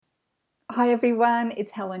Hi everyone,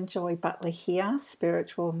 it's Helen Joy Butler here,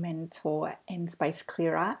 spiritual mentor and space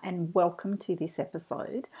clearer, and welcome to this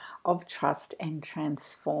episode of Trust and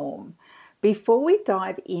Transform. Before we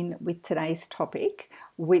dive in with today's topic,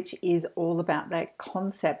 which is all about that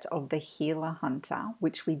concept of the healer hunter,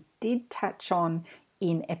 which we did touch on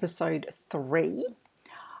in episode 3,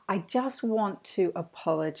 I just want to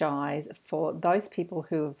apologize for those people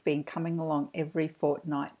who have been coming along every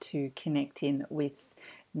fortnight to connect in with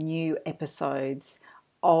new episodes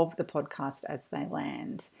of the podcast as they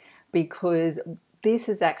land, because this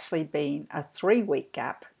has actually been a 3-week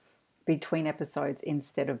gap between episodes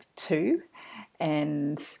instead of 2.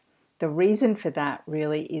 And the reason for that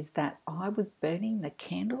really is that I was burning the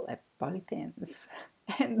candle at both ends.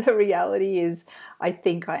 And the reality is, I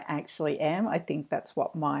think I actually am. I think that's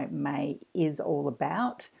what my May is all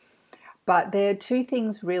about. But there are 2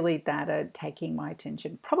 things really that are taking my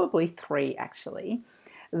attention, probably 3 actually.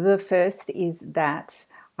 The first is that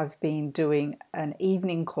I've been doing an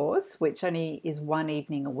evening course, which only is 1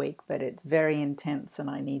 evening a week, but it's very intense and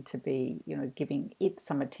I need to be, giving it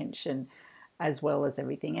some attention as well as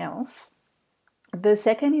everything else. The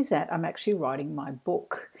second is that I'm actually writing my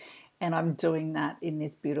book, and I'm doing that in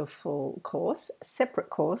this beautiful course, separate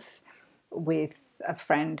course, with a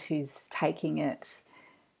friend who's taking it.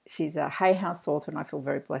 She's a Hay House author, and I feel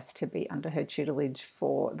very blessed to be under her tutelage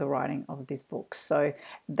for the writing of this book. So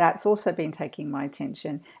that's also been taking my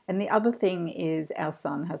attention. And the other thing is our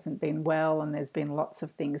son hasn't been well, and there's been lots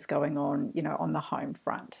of things going on, on the home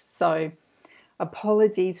front. So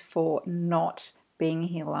apologies for not being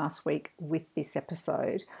here last week with this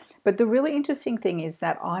episode. But the really interesting thing is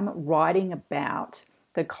that I'm writing about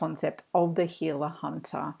the concept of the healer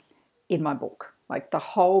hunter in my book. Like the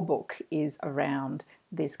whole book is around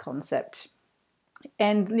this concept.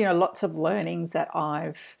 And, lots of learnings that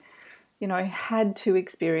I've, had to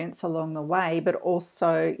experience along the way, but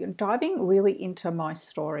also diving really into my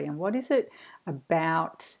story and what is it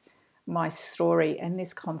about my story and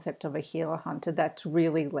this concept of a healer hunter that's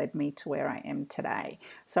really led me to where I am today.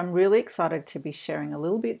 So I'm really excited to be sharing a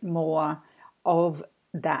little bit more of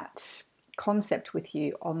that concept with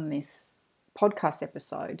you on this podcast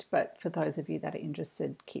episode. But for those of you that are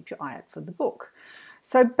interested, keep your eye out for the book.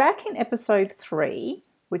 So back in episode 3,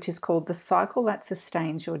 which is called The Cycle That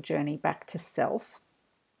Sustains Your Journey Back to Self,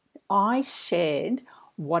 I shared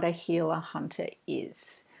what a healer hunter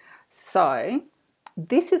is. So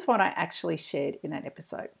this is what I actually shared in that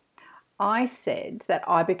episode. I said that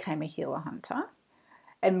I became a healer hunter,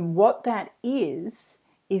 and what that is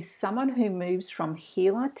someone who moves from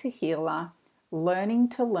healer to healer, learning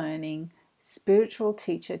to learning, spiritual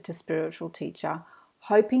teacher to spiritual teacher,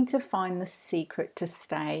 hoping to find the secret to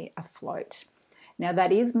stay afloat. Now,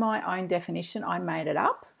 that is my own definition. I made it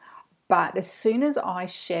up. But as soon as I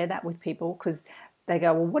share that with people, because they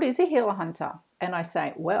go, well, what is a healer hunter? And I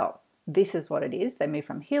say, well, this is what it is. They move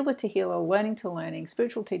from healer to healer, learning to learning,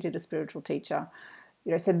 spiritual teacher to spiritual teacher,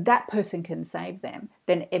 so that person can save them.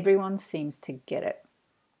 Then everyone seems to get it.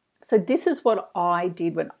 So this is what I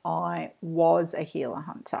did when I was a healer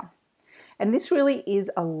hunter. And this really is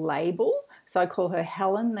a label. So I call her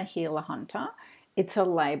Helen the Healer Hunter. It's a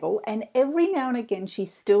label. And every now and again, she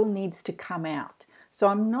still needs to come out. So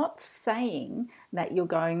I'm not saying that you're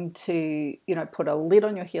going to, put a lid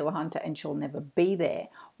on your healer hunter and she'll never be there.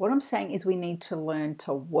 What I'm saying is we need to learn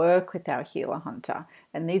to work with our healer hunter.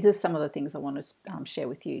 And these are some of the things I want to share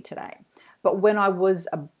with you today. But when I was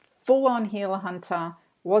a full-on healer hunter,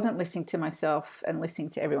 wasn't listening to myself and listening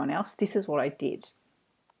to everyone else, this is what I did.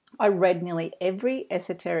 I read nearly every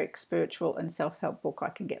esoteric, spiritual, and self-help book I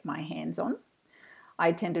can get my hands on. I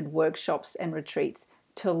attended workshops and retreats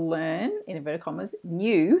to learn, in inverted commas,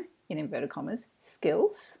 new, in inverted commas,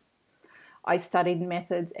 skills. I studied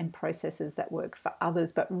methods and processes that work for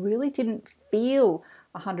others, but really didn't feel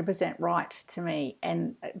 100% right to me.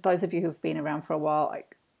 And those of you who've been around for a while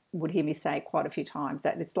would hear me say quite a few times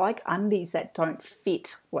that it's like undies that don't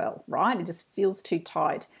fit well, right? It just feels too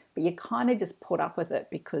tight, but you kind of just put up with it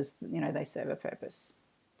because, they serve a purpose.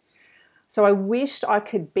 So I wished I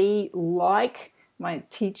could be like my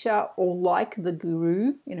teacher or like the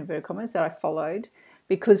guru, in inverted commas, that I followed,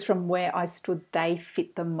 because from where I stood, they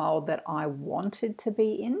fit the mold that I wanted to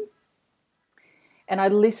be in. And I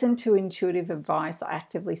listened to intuitive advice I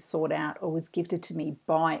actively sought out or was gifted to me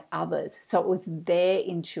by others. So it was their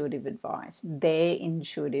intuitive advice, their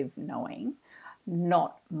intuitive knowing,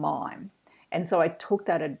 not mine. And so I took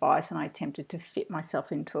that advice and I attempted to fit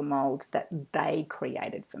myself into a mold that they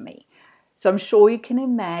created for me. So I'm sure you can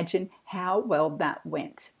imagine how well that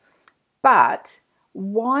went. But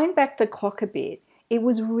wind back the clock a bit, it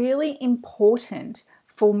was really important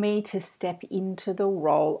for me to step into the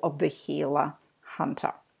role of the healer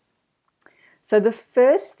hunter. So the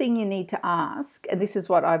first thing you need to ask, and this is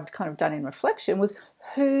what I've kind of done in reflection, was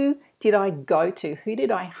who did I go to? Who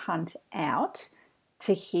did I hunt out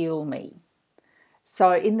to heal me?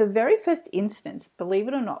 So in the very first instance, believe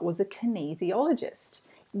it or not, was a kinesiologist.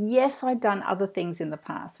 Yes, I'd done other things in the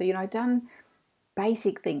past. So, I'd done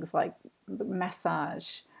basic things like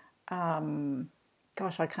massage.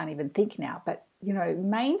 Gosh, I can't even think now. But,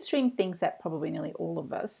 mainstream things that probably nearly all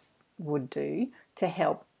of us would do to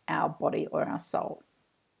help our body or our soul.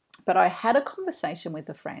 But I had a conversation with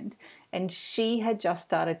a friend, and she had just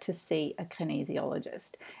started to see a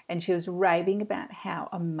kinesiologist, and she was raving about how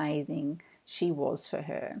amazing she was for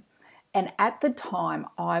her. And at the time,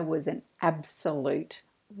 I was an absolute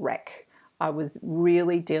wreck. I was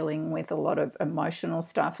really dealing with a lot of emotional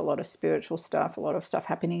stuff, a lot of spiritual stuff, a lot of stuff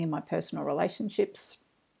happening in my personal relationships.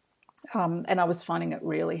 And I was finding it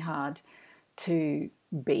really hard to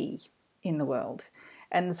be in the world.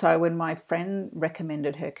 And so when my friend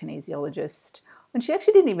recommended her kinesiologist, and she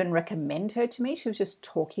actually didn't even recommend her to me, she was just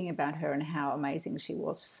talking about her and how amazing she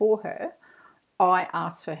was for her, I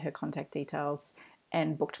asked for her contact details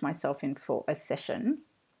and booked myself in for a session.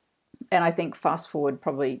 And I think fast forward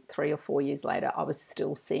probably 3 or 4 years later, I was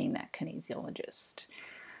still seeing that kinesiologist.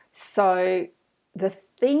 So the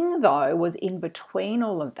thing though was, in between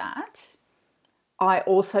all of that, I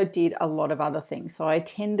also did a lot of other things. So I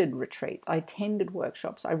attended retreats, I attended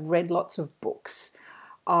workshops, I read lots of books.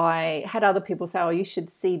 I had other people say, oh, you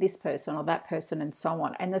should see this person or that person, and so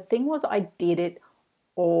on. And the thing was, I did it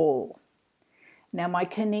all. Now, my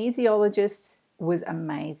kinesiologist was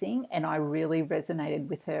amazing, and I really resonated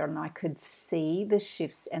with her, and I could see the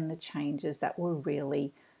shifts and the changes that were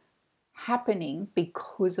really happening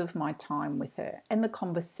because of my time with her and the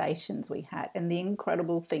conversations we had and the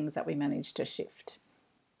incredible things that we managed to shift.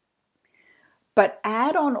 But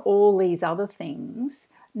add on all these other things,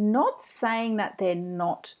 not saying that they're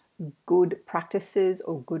not good practices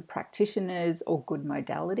or good practitioners or good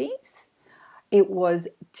modalities. It was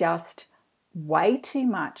just way too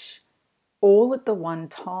much all at the one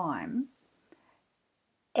time.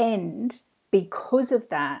 And because of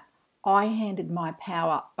that, I handed my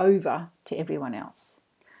power over to everyone else.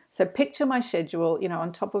 So picture my schedule,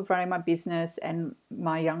 on top of running my business and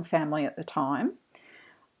my young family at the time,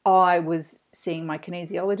 I was seeing my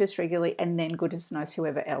kinesiologist regularly, and then goodness knows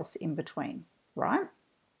whoever else in between, right?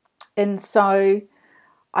 And so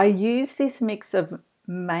I use this mix of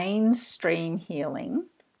mainstream healing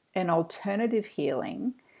and alternative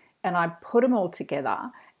healing, and I put them all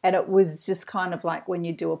together. And it was just kind of like when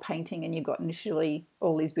you do a painting and you've got initially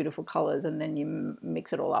all these beautiful colors, and then you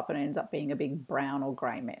mix it all up and it ends up being a big brown or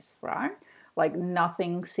gray mess, right? Like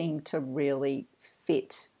nothing seemed to really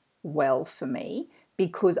fit well for me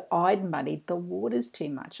because I'd muddied the waters too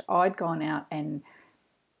much. I'd gone out and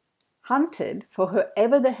hunted for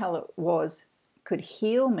whoever the hell it was could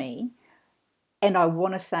heal me, and I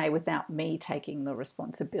want to say without me taking the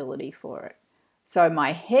responsibility for it. So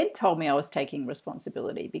my head told me I was taking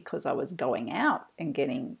responsibility because I was going out and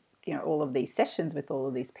getting, all of these sessions with all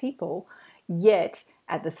of these people. Yet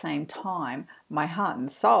at the same time, my heart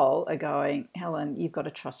and soul are going, Helen, you've got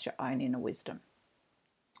to trust your own inner wisdom.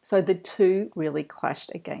 So the two really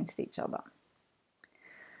clashed against each other.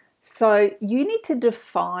 So you need to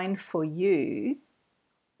define for you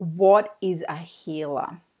what is a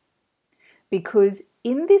healer. Because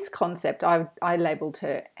in this concept, I labeled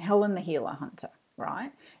her Helen the Healer Hunter,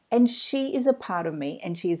 right? And she is a part of me,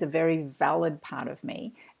 and she is a very valid part of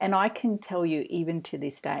me. And I can tell you, even to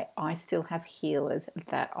this day, I still have healers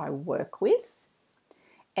that I work with,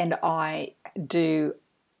 and I do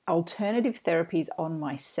alternative therapies on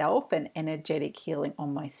myself and energetic healing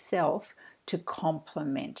on myself to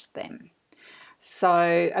complement them.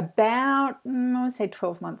 So about, I would say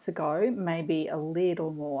 12 months ago, maybe a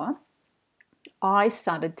little more, I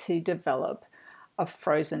started to develop a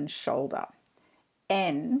frozen shoulder,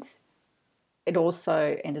 and it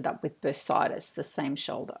also ended up with bursitis, the same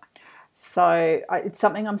shoulder. So it's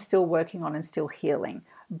something I'm still working on and still healing,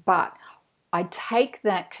 but I take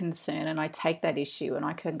that concern and I take that issue and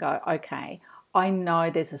I can go, okay, I know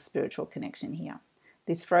there's a spiritual connection here.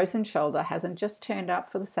 This frozen shoulder hasn't just turned up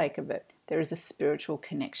for the sake of it. There is a spiritual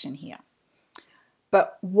connection here.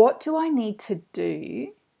 But what do I need to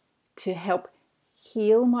do to help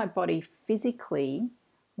heal my body physically,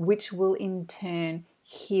 which will in turn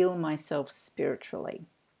heal myself spiritually?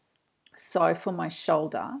 So for my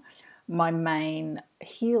shoulder, my main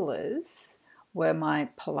healers were my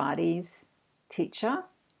Pilates teacher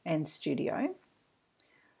and studio,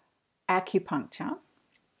 acupuncture,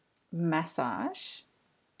 massage,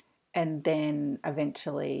 and then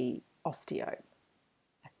eventually osteo.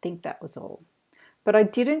 I think that was all. But I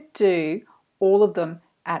didn't do all of them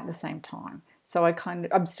at the same time. So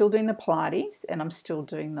I'm still doing the Pilates and I'm still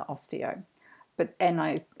doing the osteo.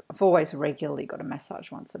 I've always regularly got a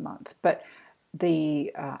massage once a month. But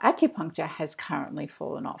the acupuncture has currently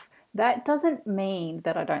fallen off. That doesn't mean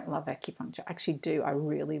that I don't love acupuncture. I actually do. I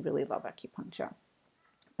really, really love acupuncture.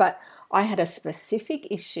 But I had a specific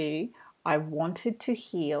issue I wanted to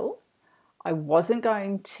heal. I wasn't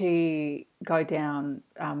going to go down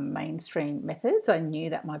mainstream methods. I knew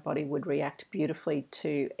that my body would react beautifully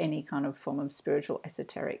to any kind of form of spiritual,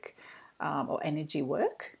 esoteric, or energy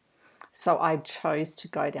work. So I chose to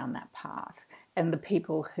go down that path. And the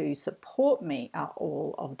people who support me are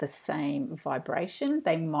all of the same vibration.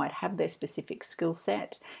 They might have their specific skill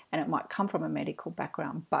set and it might come from a medical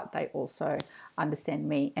background, but they also understand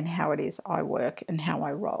me and how it is I work and how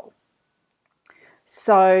I roll.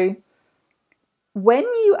 So when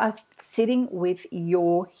you are sitting with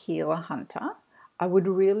your healer hunter, I would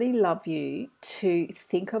really love you to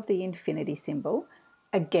think of the infinity symbol.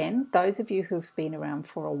 Again, those of you who've been around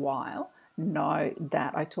for a while know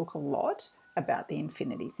that I talk a lot about the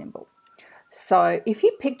infinity symbol. So if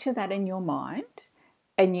you picture that in your mind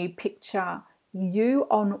and you picture you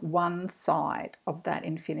on one side of that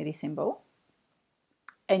infinity symbol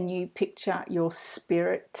and you picture your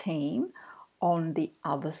spirit team on the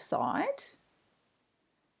other side,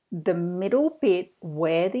 the middle bit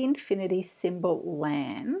where the infinity symbol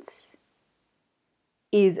lands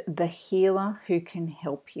is the healer who can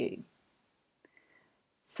help you.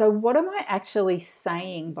 So what am I actually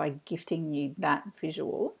saying by gifting you that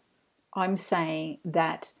visual? I'm saying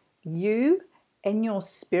that you and your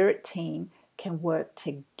spirit team can work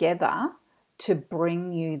together to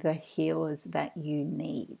bring you the healers that you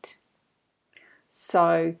need.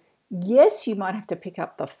 So yes, you might have to pick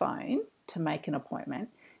up the phone to make an appointment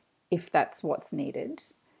if that's what's needed.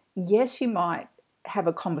 Yes, you might have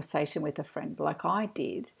a conversation with a friend like I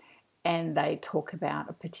did, and they talk about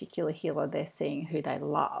a particular healer they're seeing who they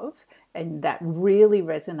love, and that really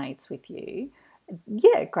resonates with you.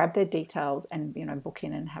 Yeah, grab their details and book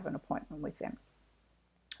in and have an appointment with them.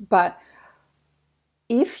 But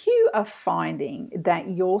if you are finding that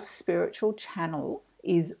your spiritual channel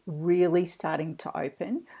is really starting to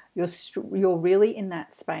open, you're really in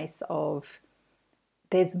that space of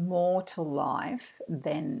there's more to life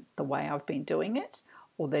than the way I've been doing it,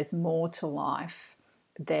 or there's more to life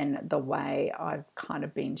than the way I've kind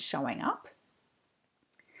of been showing up,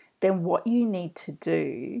 then what you need to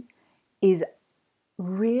do is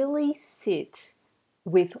really sit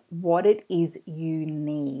with what it is you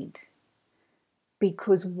need.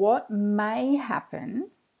 Because what may happen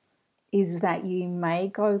is that you may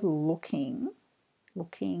go looking,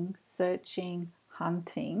 searching,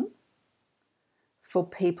 hunting for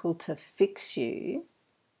people to fix you,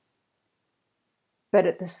 but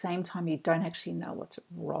at the same time, you don't actually know what's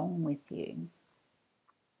wrong with you. I'm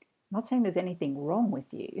not saying there's anything wrong with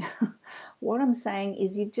you. What I'm saying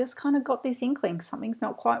is you've just kind of got this inkling. Something's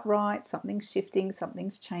not quite right. Something's shifting.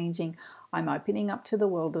 Something's changing. I'm opening up to the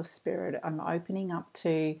world of spirit. I'm opening up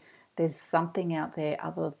to there's something out there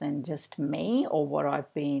other than just me or what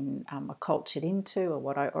I've been cultured into or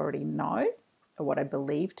what I already know or what I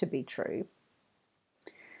believe to be true.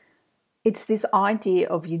 It's this idea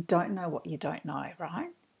of you don't know what you don't know,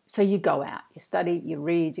 right? So you go out, you study, you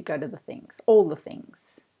read, you go to the things, all the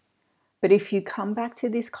things. But if you come back to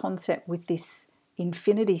this concept with this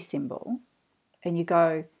infinity symbol and you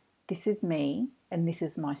go, this is me and this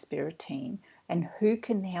is my spirit team, and who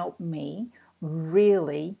can help me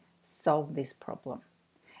really solve this problem?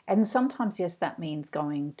 And sometimes, yes, that means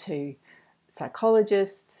going to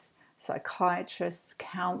psychologists, psychiatrists,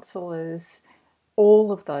 counselors,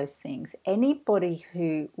 all of those things. Anybody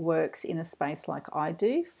who works in a space like I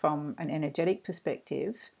do from an energetic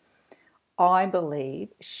perspective, I believe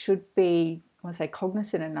should be, I want to say,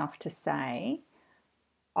 cognizant enough to say,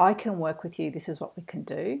 I can work with you, this is what we can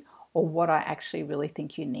do, or what I actually really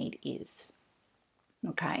think you need is.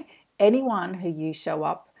 Okay? Anyone who you show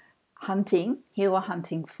up hunting, healer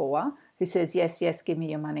hunting for, who says, yes, yes, give me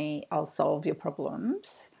your money, I'll solve your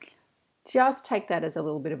problems, just take that as a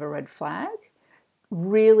little bit of a red flag.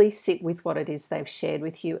 Really sit with what it is they've shared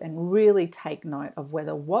with you and really take note of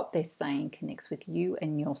whether what they're saying connects with you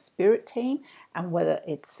and your spirit team and whether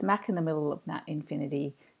it's smack in the middle of that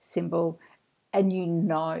infinity symbol and you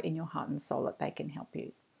know in your heart and soul that they can help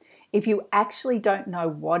you. If you actually don't know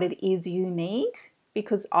what it is you need,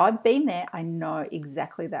 because I've been there, I know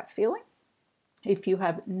exactly that feeling. If you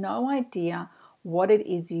have no idea what it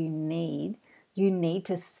is you need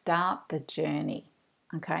to start the journey.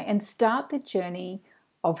 okay, and start the journey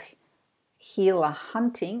of healer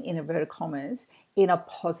hunting, in inverted commas, in a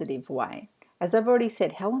positive way. As I've already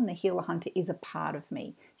said, Helen the healer hunter is a part of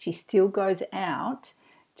me. She still goes out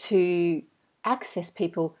to access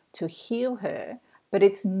people to heal her, but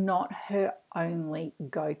it's not her only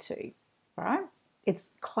go-to, right?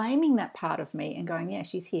 It's claiming that part of me and going, yeah,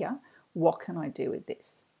 she's here. What can I do with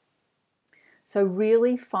this? So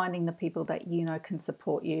really finding the people that you know can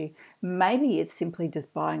support you. Maybe it's simply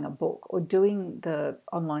just buying a book or doing the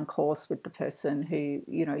online course with the person who,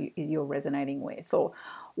 you know, you're resonating with, or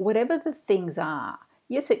whatever the things are.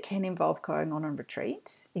 Yes, it can involve going on a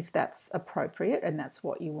retreat if that's appropriate and that's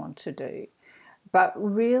what you want to do. But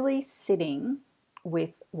really sitting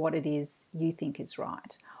with what it is you think is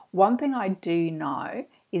right. One thing I do know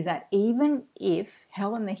is that even if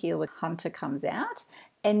Helen the Healer Hunter comes out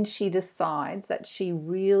and she decides that she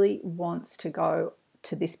really wants to go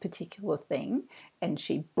to this particular thing and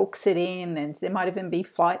she books it in, and there might even be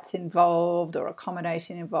flights involved or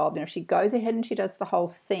accommodation involved, and if she goes ahead and she does the whole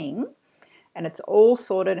thing and it's all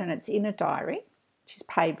sorted and it's in a diary, she's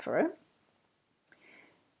paid for it.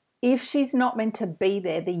 If she's not meant to be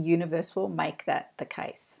there, the universe will make that the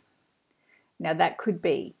case. Now, that could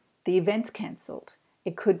be the event's cancelled.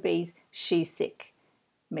 It could be she's sick.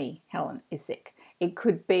 Me, Helen, is sick. It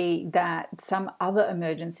could be that some other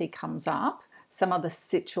emergency comes up, some other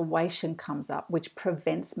situation comes up which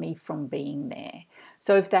prevents me from being there.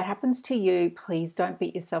 So if that happens to you, please don't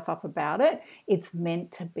beat yourself up about it. It's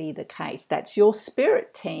meant to be the case. That's your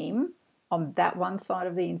spirit team on that one side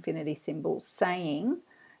of the infinity symbol saying,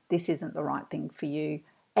 this isn't the right thing for you.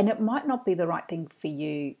 And it might not be the right thing for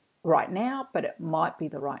you right now, but it might be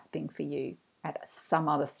the right thing for you at some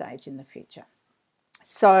other stage in the future.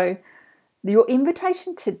 So your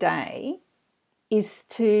invitation today is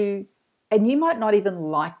to, and you might not even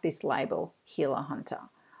like this label, healer hunter,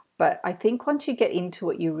 but I think once you get into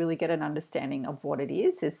it, you really get an understanding of what it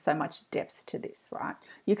is. There's so much depth to this, right?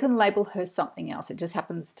 You can label her something else. It just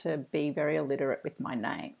happens to be very illiterate with my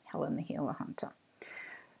name, Helen the Healer Hunter.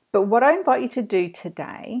 But what I invite you to do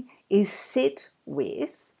today is sit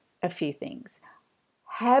with a few things.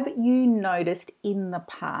 Have you noticed in the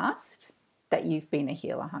past that you've been a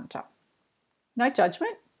healer hunter? No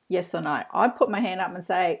judgment, yes or no. I put my hand up and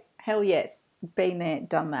say, hell yes, been there,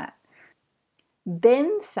 done that.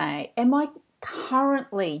 Then say, am I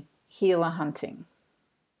currently healer hunting?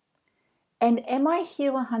 And am I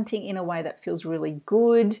healer hunting in a way that feels really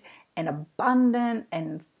good and abundant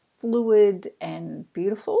and fluid and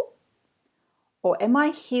beautiful? Or am I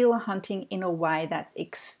healer hunting in a way that's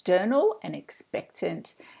external and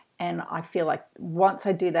expectant, and I feel like once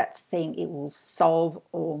I do that thing, it will solve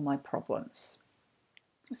all my problems?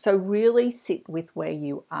 So really sit with where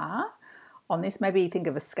you are on this. Maybe think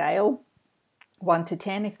of a scale, 1 to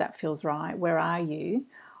 10, if that feels right. Where are you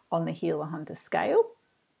on the healer hunter scale?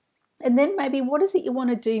 And then maybe what is it you want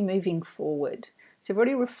to do moving forward? So you've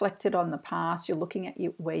already reflected on the past. You're looking at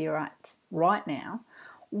where you're at right now.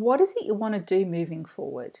 What is it you want to do moving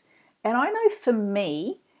forward? And I know for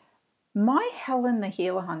me, my Helen the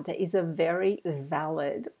Healer Hunter is a very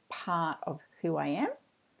valid part of who I am.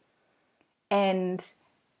 And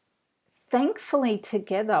thankfully,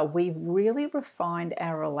 together, we've really refined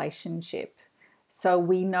our relationship. So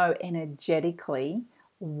we know energetically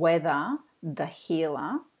whether the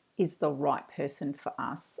healer is the right person for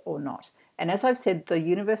us or not. And as I've said, the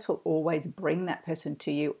universe will always bring that person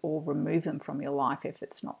to you or remove them from your life if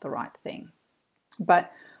it's not the right thing.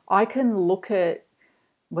 But I can look at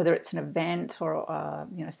whether it's an event or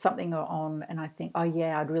something on, and I think, oh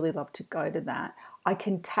yeah, I'd really love to go to that. I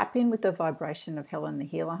can tap in with the vibration of Helen the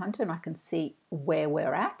Healer Hunter, and I can see where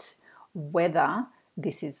we're at, whether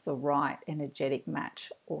this is the right energetic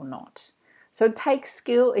match or not. So it takes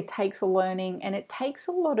skill, it takes learning, and it takes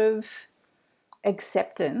a lot of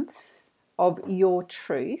acceptance of your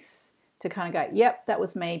truth to kind of go, yep, that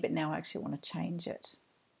was me, but now I actually want to change it.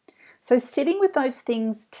 So sitting with those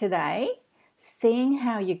things today, seeing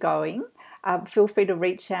how you're going, feel free to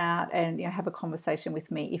reach out and have a conversation with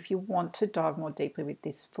me if you want to dive more deeply with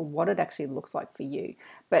this for what it actually looks like for you.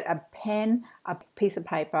 But a pen, a piece of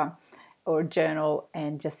paper or a journal,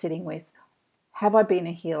 and just sitting with, have I been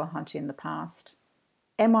a healer hunter in the past?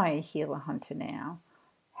 Am I a healer hunter now?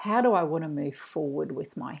 How do I want to move forward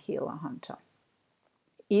with my healer hunter?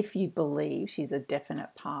 If you believe she's a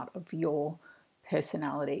definite part of your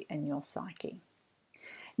personality and your psyche.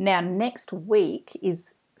 Now, next week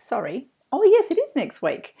is, oh yes, it is next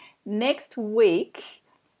week. Next week,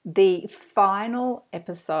 the final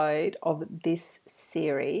episode of this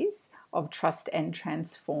series, of Trust and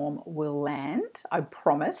Transform will land, I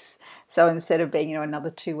promise. So instead of being, another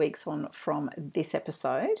 2 weeks on from this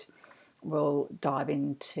episode, we'll dive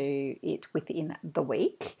into it within the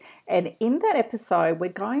week. And in that episode, we're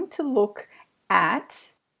going to look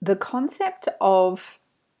at the concept of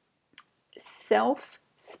self,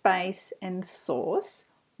 space, and source,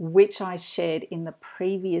 which I shared in the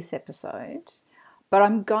previous episode. But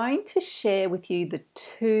I'm going to share with you the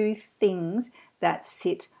two things that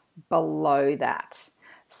sit below that.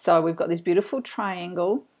 So we've got this beautiful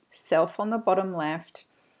triangle, self on the bottom left,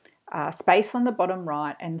 space on the bottom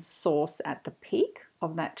right, and source at the peak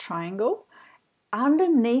of that triangle.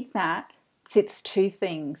 Underneath that sits two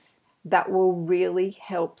things that will really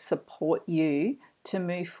help support you to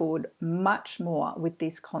move forward much more with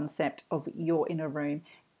this concept of your inner room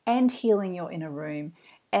and healing your inner room.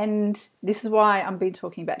 And this is why I'm been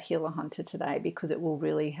talking about Healer Hunter today, because it will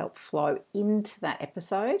really help flow into that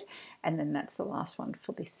episode. And then that's the last one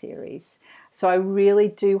for this series. So I really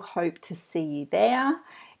do hope to see you there.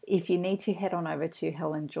 If you need to, head on over to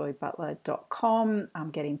helenjoybutler.com,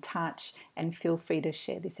 get in touch, and feel free to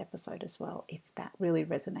share this episode as well if that really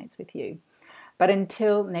resonates with you. But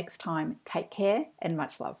until next time, take care and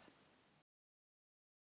much love.